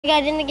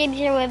Guys, in the game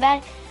here we're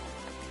back.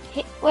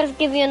 Let's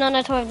give you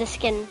another tour of the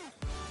skin.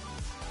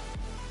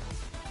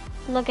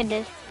 Look at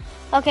this.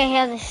 Okay, he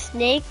has a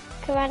snake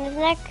around his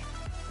neck.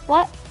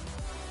 What?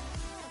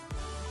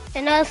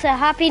 And also,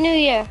 Happy New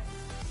Year.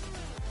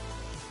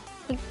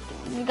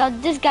 We got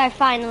this guy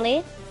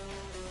finally.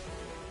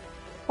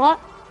 What?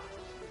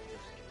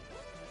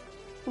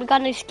 We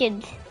got new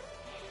skins.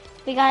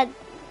 We got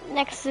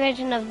next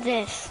version of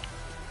this.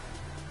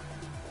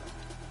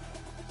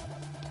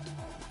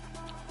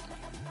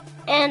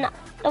 And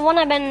the one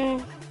I've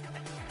been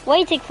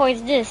waiting for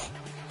is this.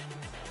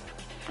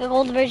 The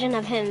old version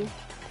of him.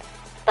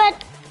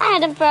 But I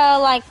had him for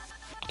like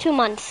 2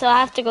 months, so I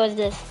have to go with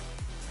this.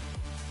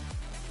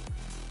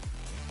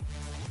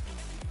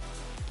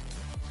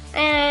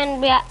 And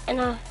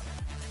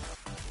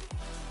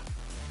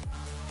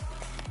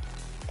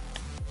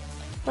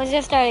let's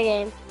just start a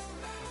game.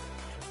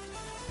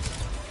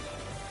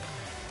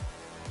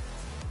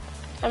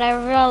 And I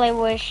really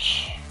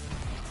wish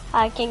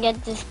I can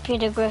get this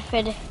Peter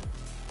Griffin.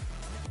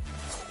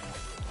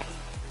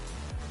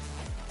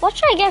 What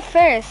should I get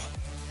first?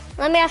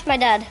 Let me ask my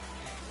dad.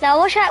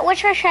 Now, which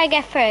should I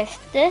get first?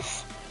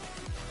 This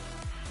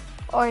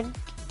or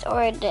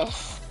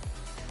this?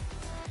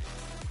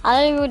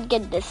 I would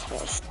get this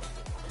first.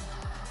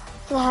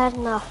 I had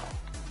enough.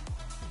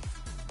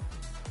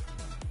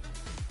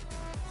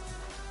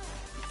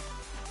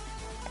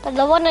 But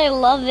the one I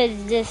love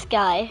is this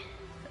guy,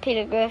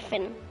 Peter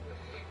Griffin.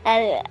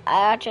 I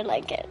actually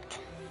like it.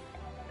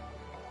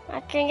 I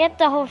can get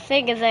the whole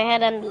thing as I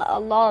had a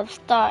lot of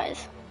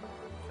stars.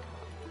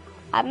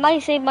 I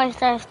might save my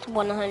stars to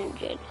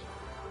 100.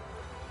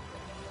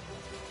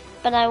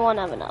 But I won't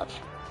have enough.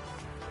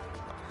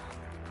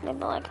 Maybe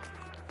like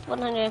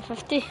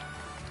 150.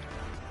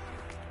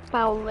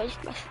 I will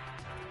waste my...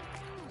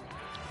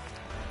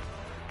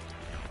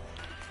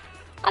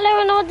 I don't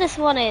even know what this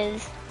one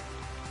is.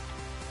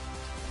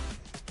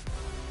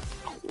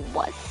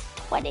 What's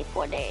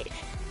 24 days?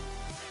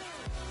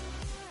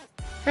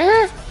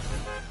 Huh?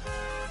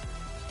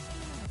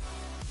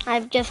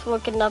 I've just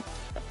woken up.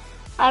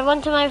 I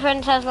went to my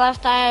friend's house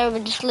last night. I've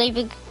been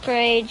sleeping for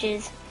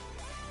ages.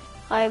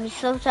 I'm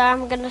so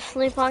tired I'm gonna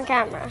sleep on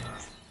camera.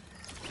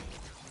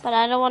 But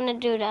I don't want to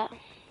do that.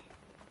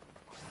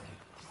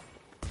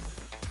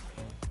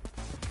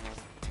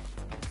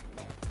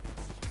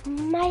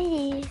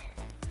 My...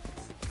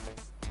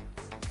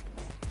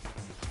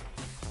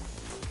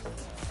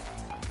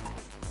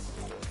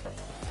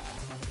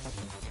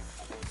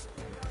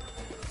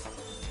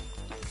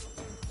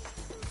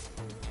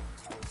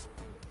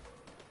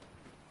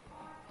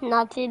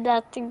 Nothing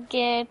that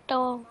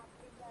ghetto.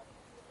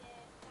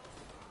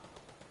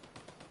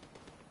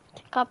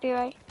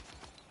 Copyright.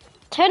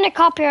 Turn the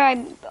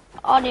copyright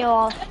audio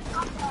off.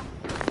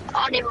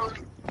 Audio.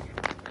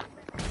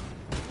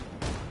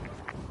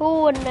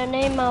 Who in the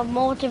name of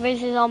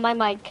multiverse is on my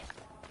mic?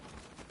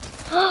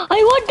 I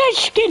want that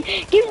skin!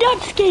 Give that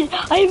skin!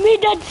 I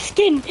made that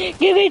skin!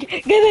 Give it!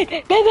 Give it!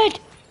 Give it!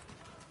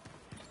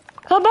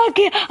 Come back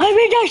here! I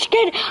made that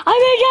skin! I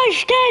made that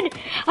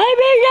skin! I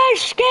made that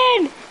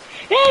skin!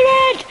 Give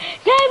it!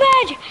 Give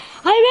it!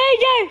 I made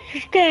that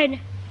skin!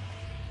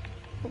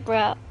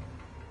 Bro.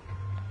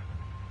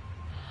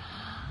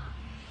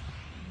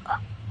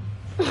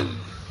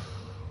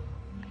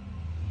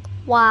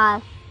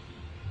 Wow.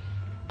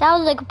 That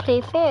was a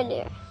complete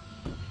failure.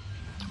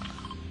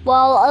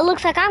 Well, it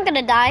looks like I'm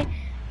gonna die,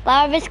 but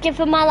I'll risk it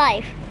for my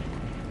life.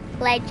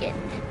 Legend.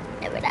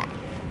 Never die.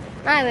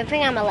 I don't even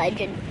think I'm a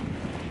legend.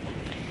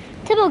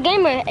 Typical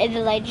Gamer is a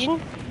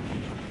legend.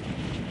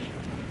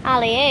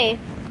 Ali A.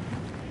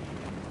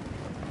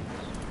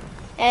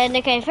 And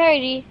the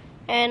K30,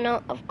 and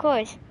of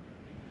course,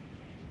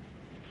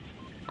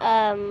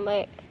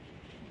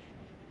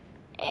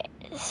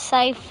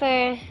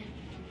 Cypher,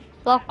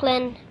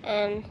 Lachlan,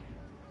 and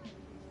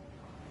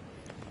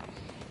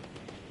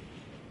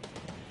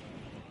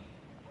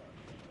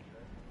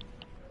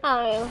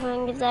I don't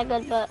think it's that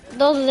good, but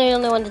those are the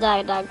only ones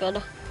that are that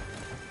good.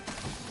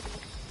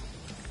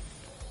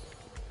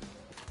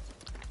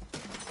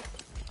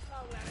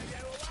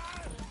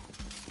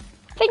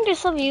 I think there's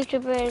some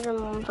YouTubers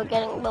I'm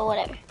forgetting, but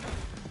whatever.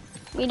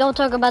 We don't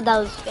talk about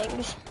those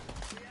things.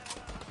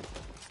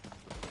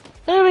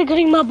 Where are we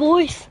getting my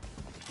boys?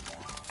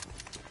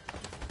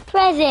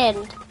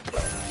 Present.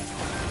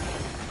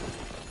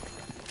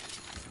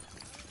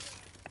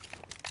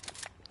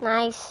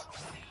 Nice.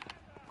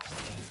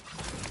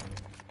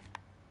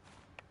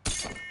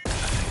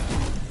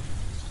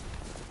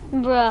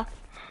 Bruh,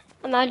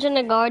 imagine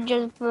the guard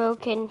just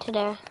broke into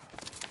there.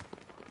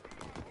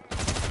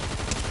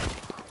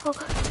 Oh.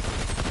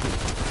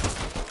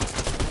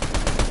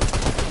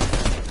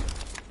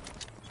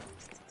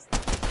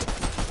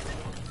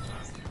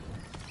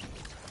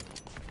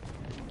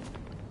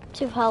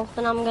 2 health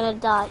and I'm gonna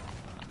die.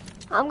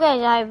 I'm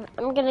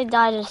gonna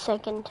die in a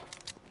second.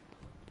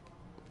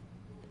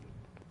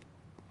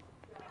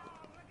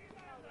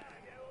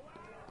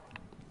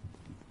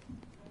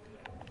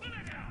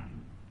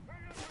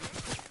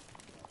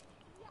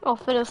 Oh,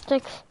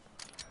 fiddlesticks.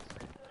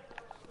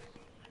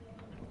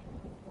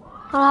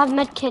 I'll have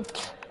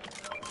medkits.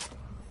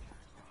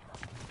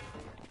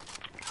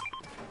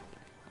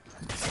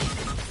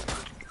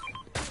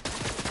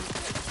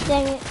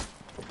 Dang it.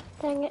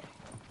 Dang it.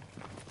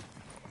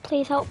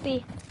 Please help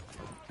me.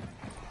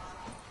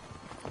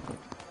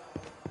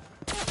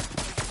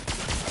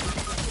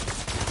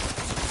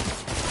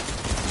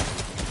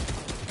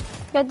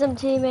 Get them,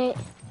 teammate.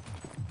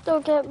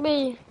 Don't get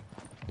me.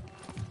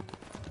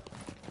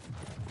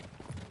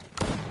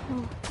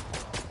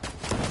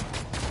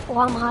 Oh,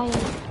 I'm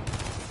hiding.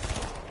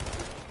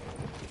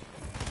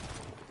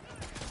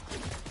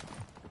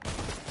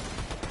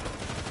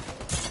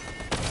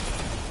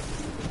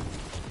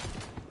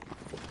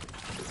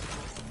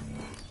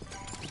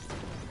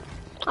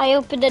 I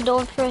opened the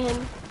door for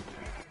him.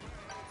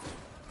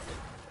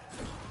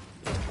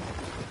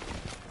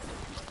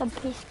 The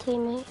peace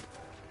teammate.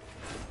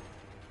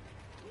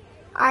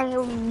 I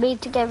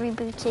need to get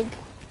rebooted.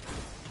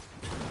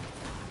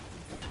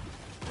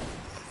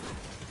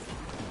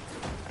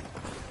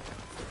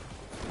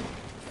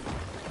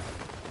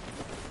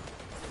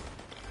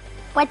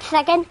 Wait a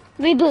second,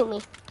 reboot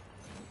me.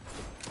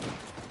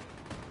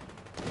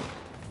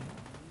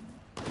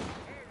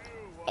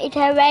 It's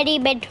already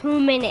been 2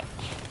 minutes.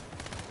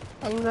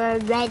 And we're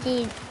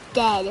already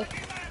dead.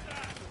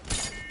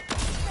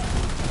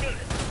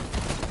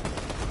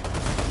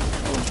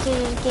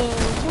 We're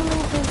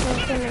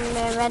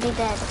already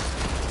dead.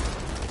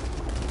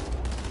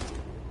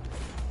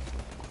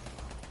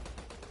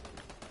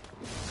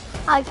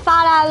 I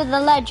thought I was a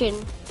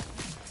legend.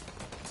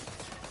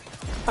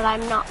 But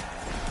I'm not.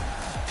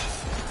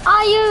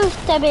 I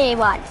used to be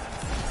one.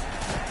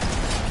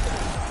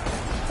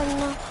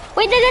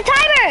 Wait, there's a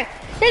timer!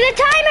 There's a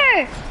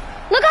timer!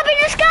 Look up in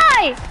the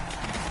sky!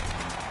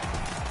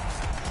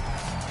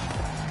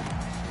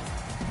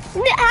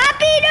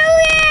 Happy New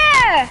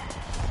Year!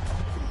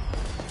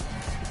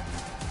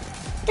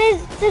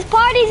 There's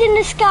parties in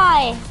the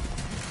sky.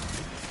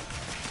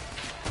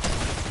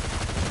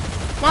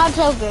 Now it's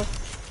over.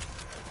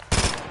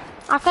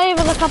 I can't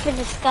even look up in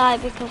the sky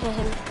because of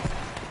him.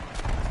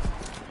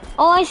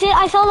 Oh, I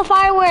saw the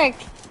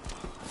fireworks.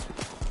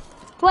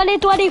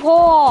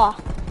 2024.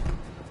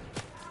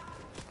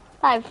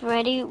 I've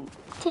already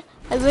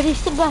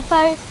set my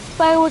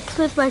fireworks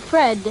with my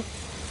friend.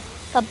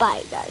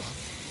 Bye-bye, guys.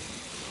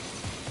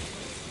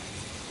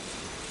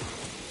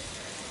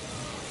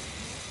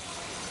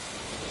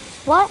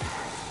 What?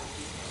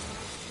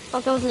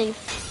 Okay, let's leave.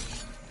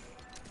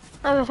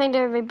 I think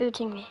they're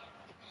rebooting me.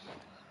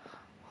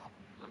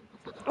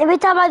 Every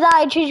time I die,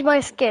 I change my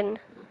skin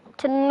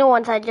to the new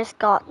ones I just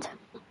got.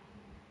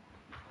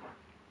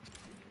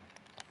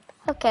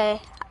 Okay,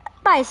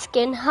 my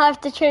skin, I have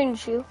to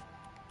change you.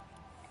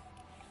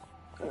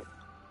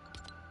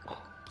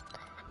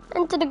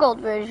 Into the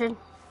gold version.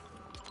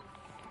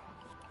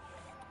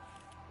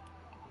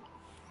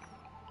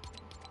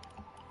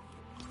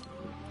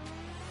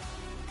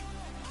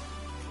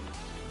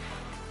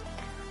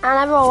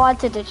 I never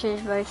wanted to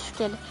change my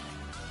skin.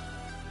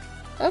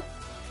 Huh?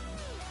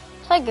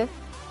 Tiger.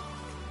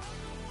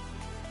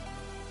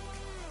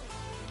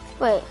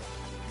 Wait.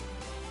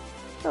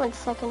 1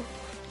 second.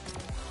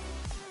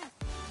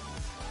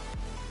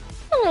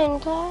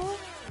 Hello,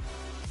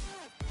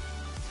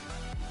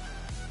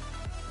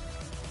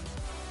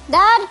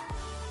 Dad?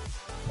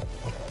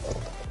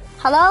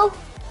 Hello?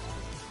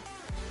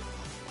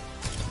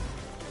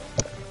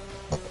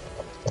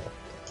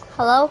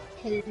 Hello?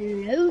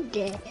 Hello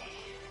there.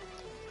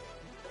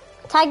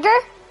 Tiger?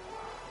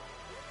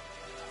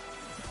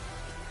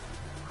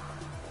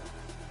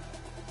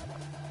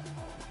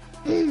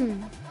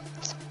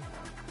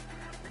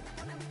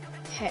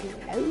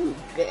 Hello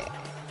there.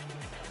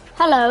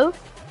 Hello?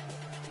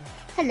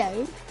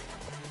 Hello.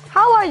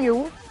 How are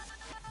you?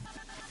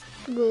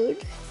 Good.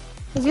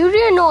 You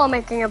didn't know I'm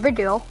making a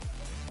video.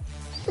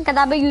 Because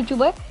I'm a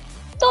YouTuber.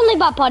 Don't leave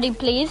my party,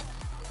 please.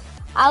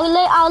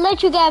 I'll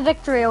let you get a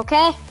victory,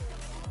 okay?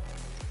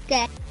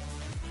 Okay.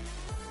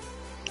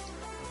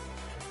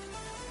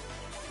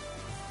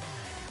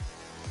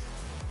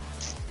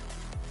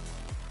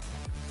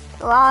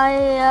 I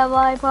am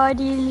my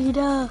party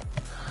leader.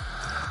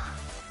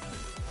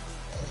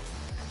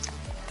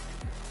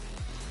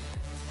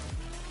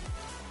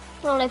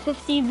 Only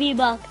 50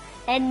 V-Bucks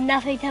and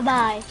nothing to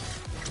buy.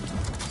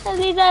 At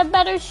least I have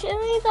better at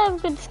least I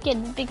have good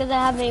skin because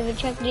I haven't even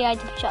checked the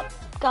item shop.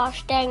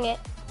 Gosh dang it.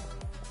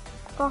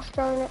 Gosh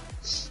darn it.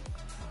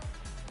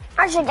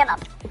 I should get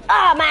up.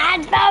 Oh, my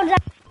headphones are...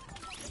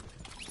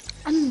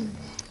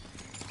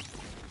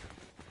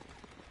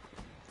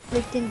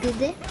 Looking good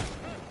there?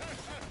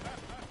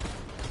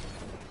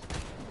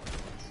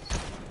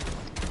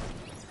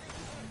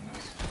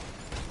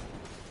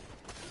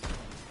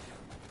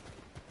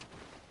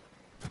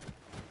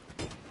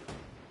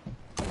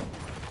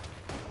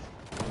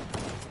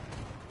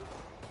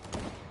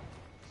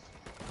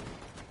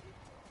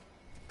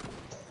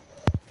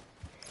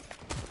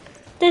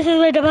 This is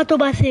where the battle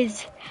bus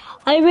is.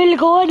 I will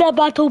go on the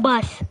battle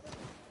bus.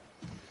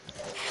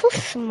 So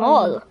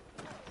small.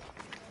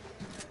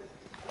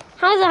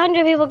 How's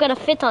 100 people gonna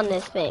fit on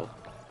this thing?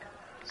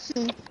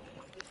 I'm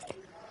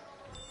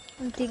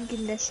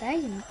thinking the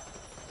same.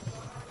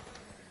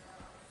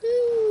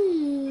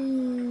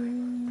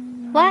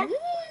 What?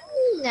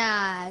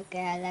 Nah,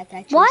 okay, let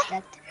I choose What?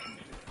 that.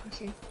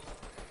 Okay.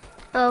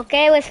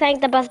 Okay, let's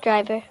thank the bus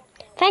driver.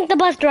 Thank the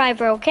bus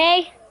driver,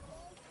 okay?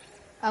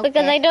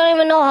 Because I Okay. don't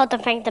even know how to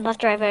thank the bus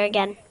driver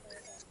again.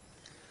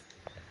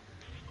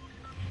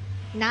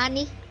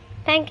 Nani?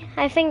 I'm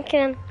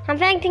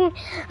thanking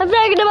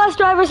the bus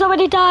driver so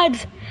many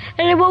times,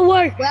 and it won't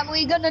work. When are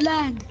we gonna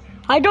land?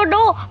 I don't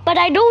know, but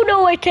I do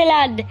know where to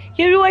land.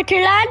 You know where to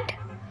land?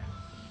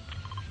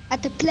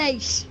 At the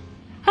place.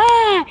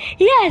 Ah,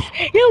 yes,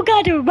 you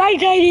got the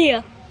right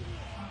idea.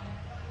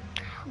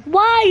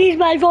 Why is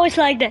my voice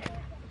like this?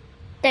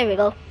 There we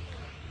go.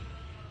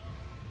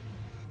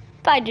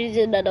 I just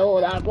didn't know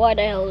that. Why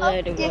the hell did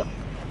I do that?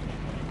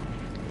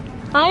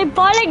 I'm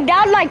falling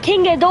down like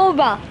King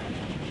Ghidorah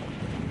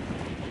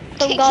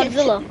from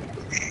Godzilla.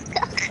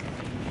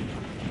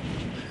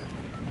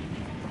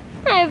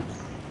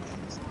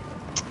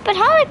 But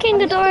how King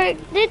Ghidorah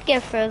did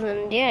get frozen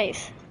in the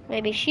ice?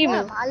 Maybe she Where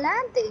moved. am I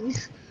landing?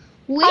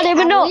 I don't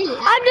even know.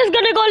 I'm just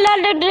gonna go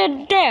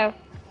land there.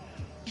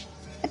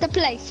 At the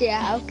place,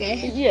 yeah,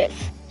 okay. Yes.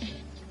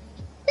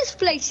 This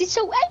place is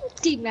so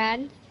empty,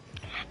 man.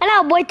 And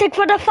I'm waiting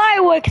for the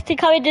fireworks to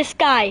come in the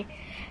sky.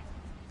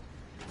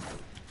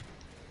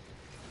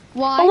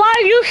 Why? But why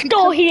are you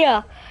still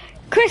here?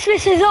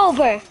 Christmas is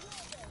over.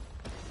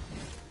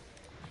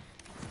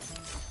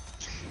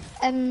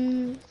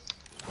 I'm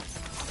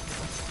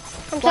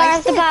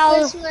sorry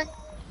about...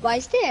 Why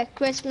is there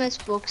Christmas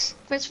books?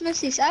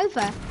 Christmas is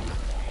over.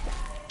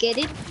 Get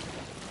it?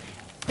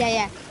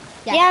 Yeah.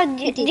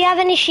 Do you have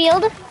any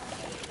shield?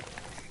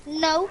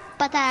 No,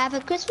 but I have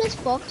a Christmas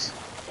box.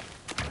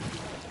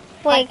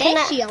 Wait,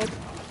 shield.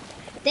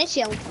 There's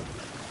shield.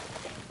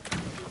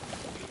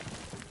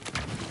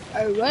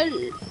 Oh, well.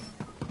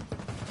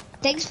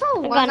 Thanks for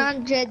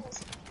 100.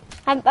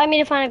 I need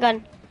to find a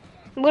gun.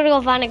 I'm gonna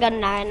go find a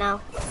gun right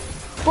now.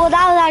 Well,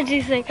 that was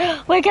actually sick.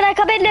 Wait, can I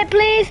come in there,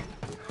 please?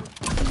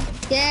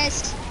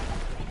 Yes.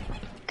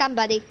 Come,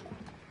 buddy.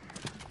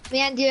 Me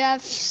and you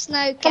have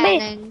snow Somebody,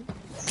 cannon.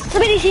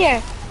 Somebody's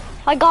here.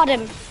 I got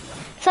him.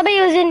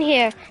 Somebody was in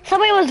here.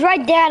 Somebody was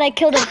right there and I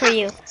killed him for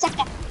you.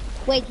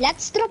 Wait,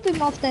 let's drop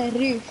him off the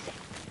roof.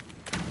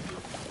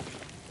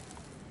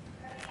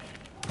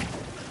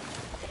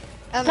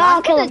 I'm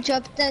gonna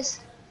drop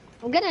this.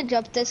 I'm gonna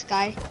drop this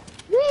guy.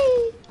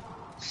 Whee!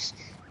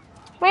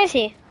 Where is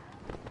he?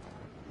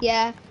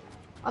 Yeah,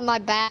 on my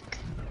back.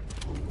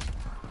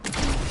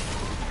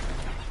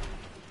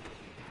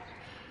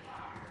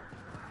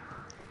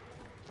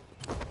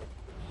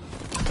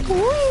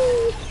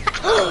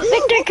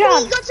 Victor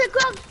crown! He got the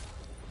crown!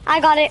 I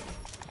got it.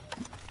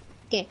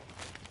 Okay.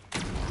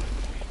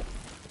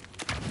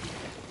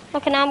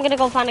 Okay, now I'm gonna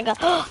go find a gun.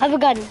 I have a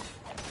gun.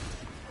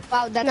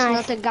 Wow, that's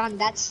not a gun,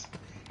 that's...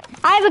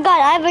 I have a gun,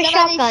 I have a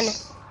shotgun.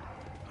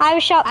 I have a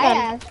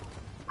shotgun.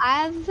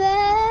 I have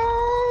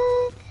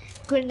a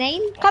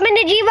grenade. Come in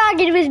the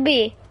G-Wagon with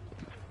me.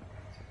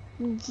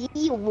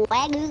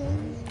 G-Wagon.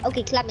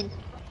 Okay, climbing.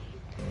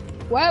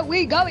 Where are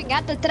we going?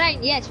 At the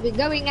train? Yes, we're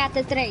going at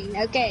the train.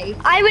 Okay.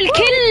 I will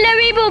kill the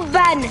Rainbow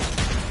van.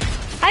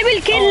 I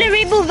will kill the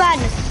Rainbow van.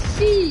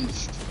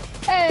 Jeez.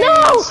 Hey,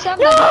 no!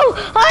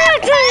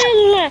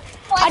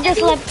 I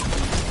just left.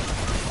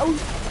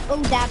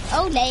 Oh, damn.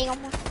 Oh, damn.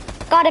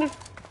 Got him.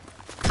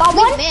 Got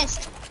one?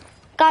 Missed.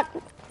 Got.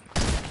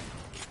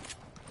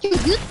 You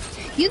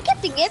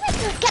getting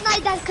everything? Can I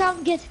that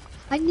crown get?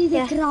 I need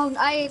a crown.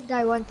 I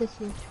want to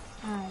see.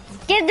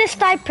 Get this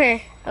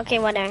sniper. Okay,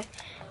 whatever.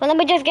 Well, let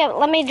me just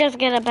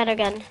get a better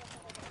gun.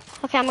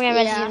 Okay, I'm gonna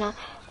ready you now.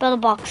 Build a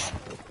box.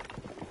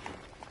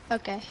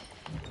 Okay.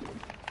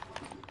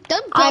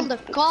 Don't build the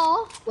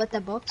car with the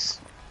box.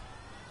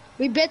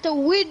 We better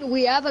win.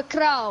 We have a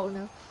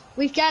crown.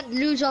 We can't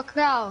lose our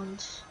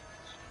crowns,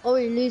 or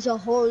we lose our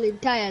whole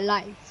entire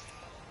life.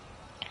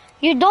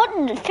 You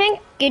don't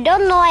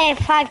know I have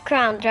 5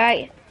 crowns,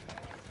 right?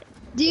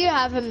 Do you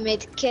have a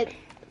med kit?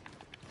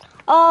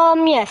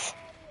 Yes.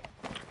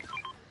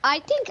 I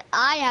think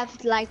I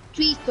have like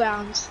 3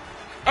 crowns.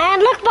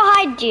 And look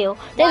behind you.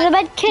 There's a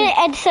med kit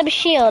and some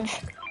shields.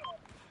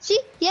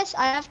 See? Yes,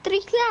 I have 3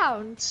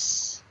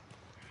 crowns.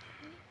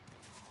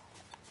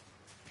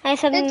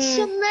 It's a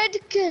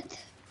med kit.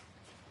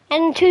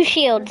 And 2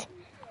 shields.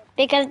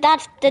 Because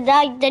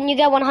then you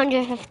get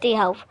 150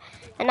 health.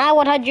 And I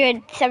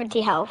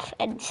 170 health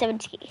and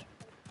 70.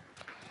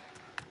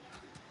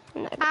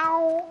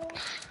 Ow.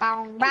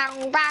 Bang bang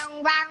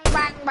bang bang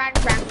bang bang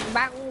bang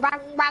bang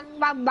bang bang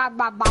bang bang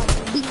bang bang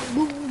bing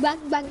boom bang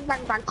bang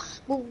bang bang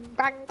boom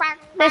bang bang.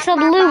 There's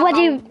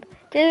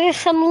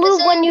some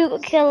loot when you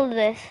kill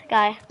this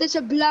guy. There's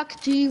a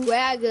black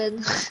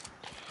G-Wagon.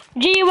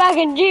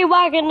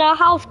 G-Wagon, the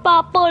house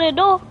pop on the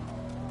door.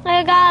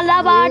 I got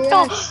lava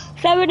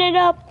 7 it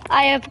up.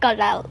 I have got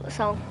that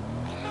song.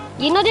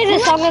 You know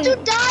there's a song Who wants to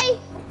die?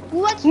 Who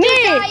wants me. to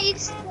die?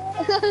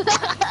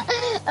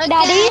 Okay.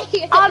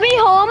 Daddy, are we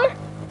home?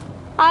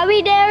 Are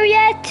we there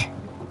yet?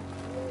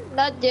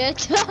 Not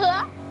yet.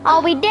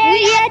 Are we there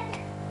yet?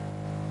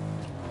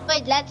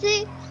 Wait, let's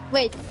see.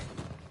 Wait.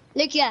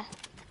 Look here.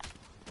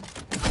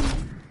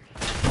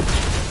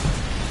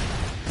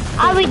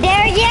 Are we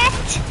there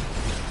yet?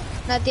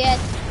 Not yet.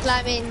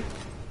 Climb in.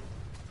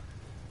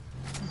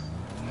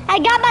 I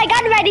got my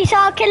gun ready, so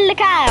I'll kill the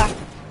car.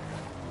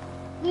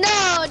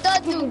 No,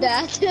 don't do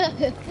that.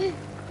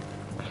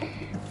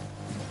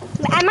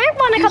 I might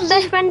want to become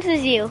best friends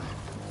with you.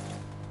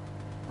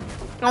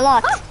 A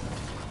lot.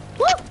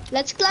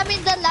 Let's climb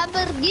in the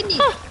Lamborghini.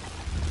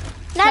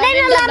 Not in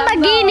a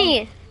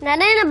Lamborghini. Not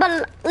in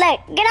a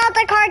like. Get out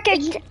the car.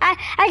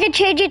 I can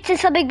change it to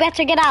something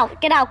better. Get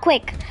out. Get out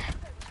quick.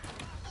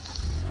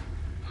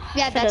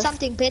 Yeah, that's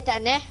something better,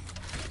 ne?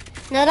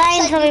 No, that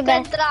ain't something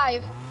better. You can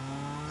drive.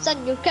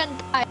 Son, you can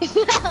drive.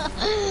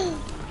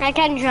 I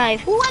can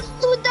drive. Who wants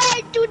to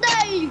die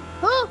today?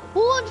 Huh? Who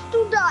wants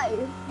to die?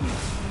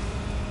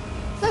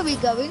 Where are we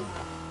going?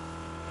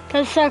 To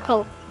the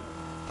circle.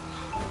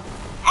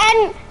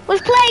 And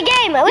let's play a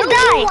game. Let's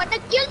die. You wanna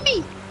kill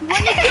me? You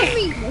wanna kill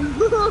me?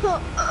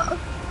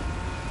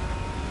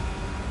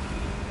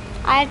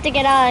 I have to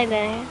get out of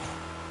there.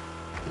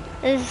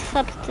 There's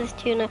substance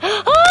tuner.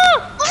 Oh!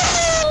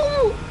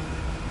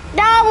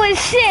 That was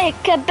sick.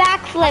 A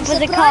backflip with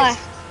the car.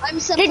 I'm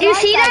surprised. Did you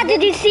see that?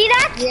 Did you see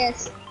that?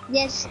 Yes.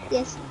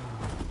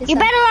 You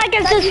better like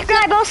and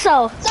subscribe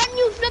also. Son,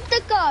 you flipped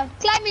the car.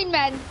 Climb in,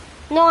 man.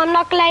 No, I'm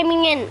not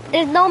climbing in.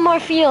 There's no more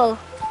fuel.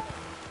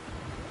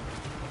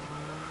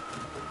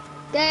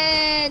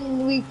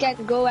 Then we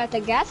can go at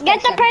the gas station.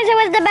 Get the person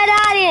with the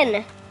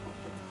medallion.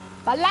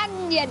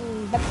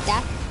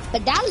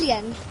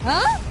 Medallion?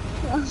 Huh?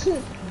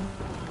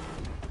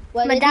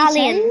 What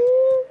Medallion.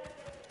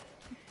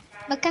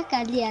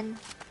 Makakalian.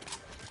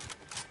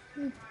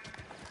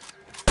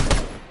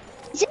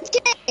 Is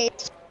it okay?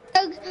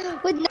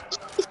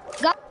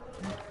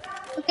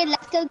 Okay,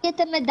 let's go get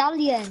the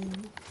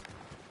medallion.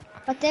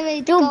 Whatever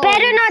it's You called.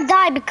 better not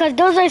die because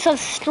those are some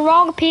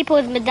strong people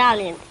with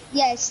medallions.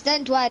 Yes,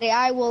 don't worry,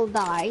 I will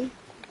die.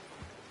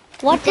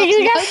 What did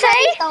you just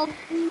say?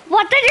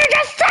 What did you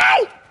just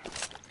say?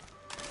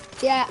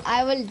 Yeah,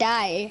 I will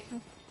die.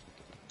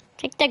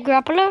 Take the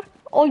grappler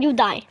or you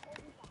die.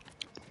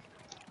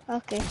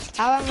 Okay,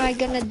 how am I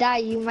gonna die?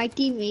 You my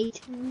teammate.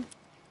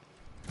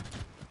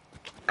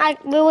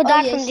 We will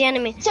die from the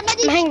enemy.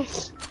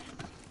 Somebody's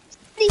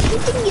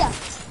pooping ya.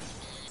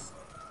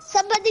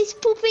 Somebody's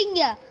pooping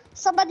ya.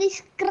 Somebody's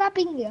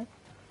scrapping ya.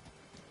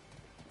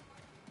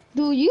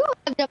 Do you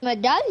have the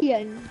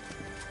medallion?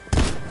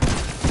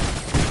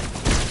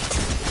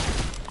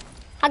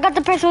 I got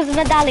the person with the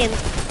medallion.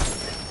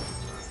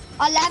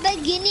 A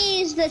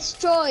Lamborghini is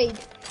destroyed.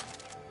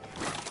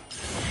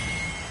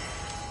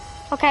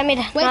 Okay, I made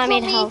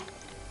help.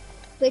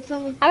 Wait for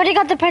me. I already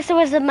got the person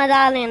with the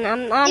medallion.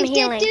 I'm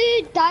healing.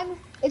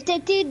 If they're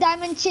two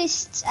diamond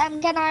chests,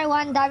 can I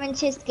one diamond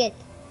chest get?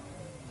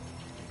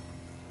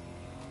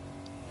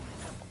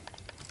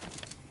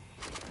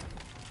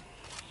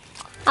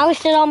 I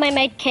wasted all my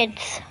med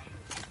kits.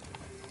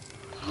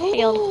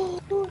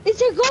 Healed.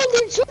 It's a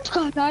golden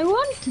shotgun. I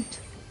want it.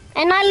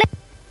 And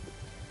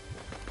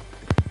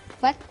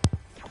What?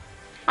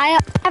 I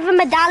have a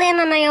medallion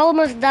and I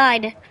almost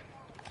died.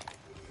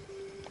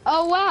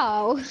 Oh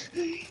wow.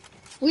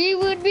 We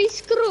would be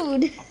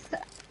screwed.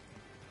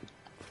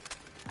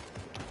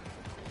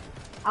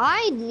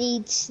 I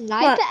need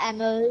sniper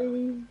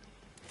ammo.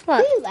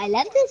 What? Ooh, I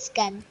love this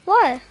gun.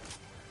 What?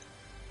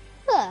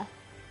 Huh?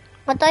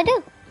 What do I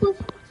do?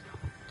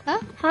 Huh?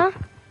 Huh?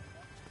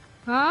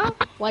 Huh?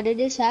 What did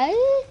you say?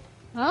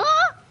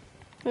 Huh?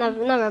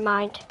 Never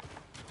mind.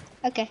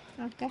 Okay.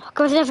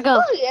 Go, let's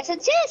go. Oh, there's a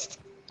chest.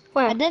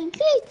 Where? I didn't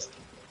see it.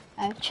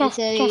 Chest.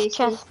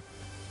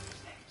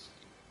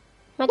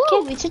 My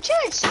Oh, kid. it's a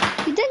chest.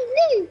 You didn't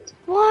see it.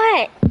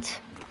 What?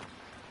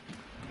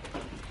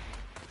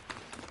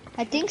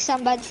 I think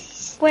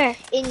somebody's Where?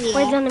 in here.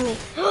 Where's the enemy?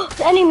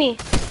 The enemy!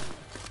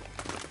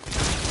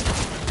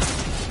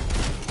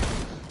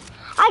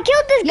 I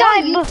killed this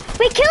guy!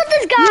 We killed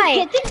this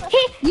guy! I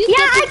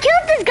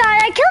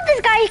killed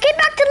this guy! He came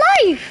back to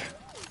life!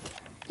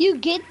 You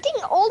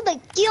getting all the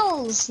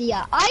kills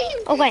here.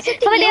 Okay,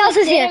 somebody else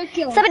is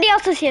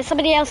here.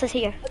 Somebody else is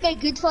here. Okay,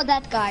 good for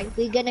that guy.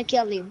 We're gonna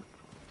kill him.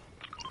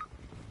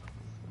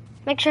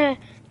 Make sure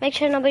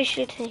nobody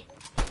shoots me.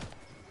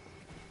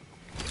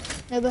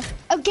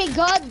 Okay,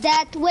 go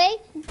that way.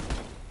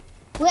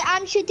 Where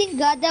I'm shooting,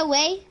 go that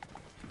way.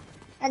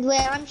 And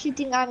where I'm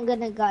shooting, I'm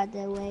gonna go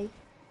that way.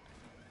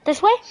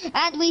 This way?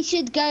 And we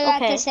should go at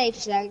the safe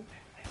zone.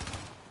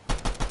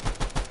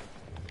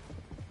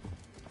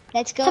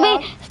 Let's go.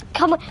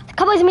 Come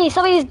with me.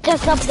 Somebody's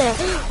just up there.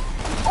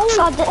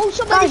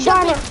 Somebody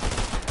shot me.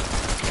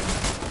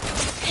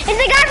 It's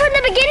the guy from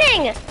the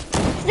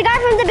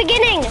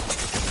beginning.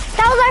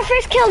 That was our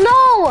first kill.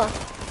 No.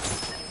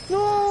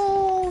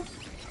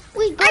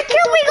 We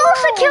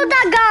also killed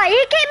that guy.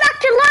 He came back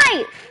to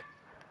life.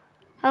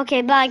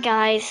 Okay, bye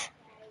guys.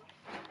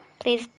 Please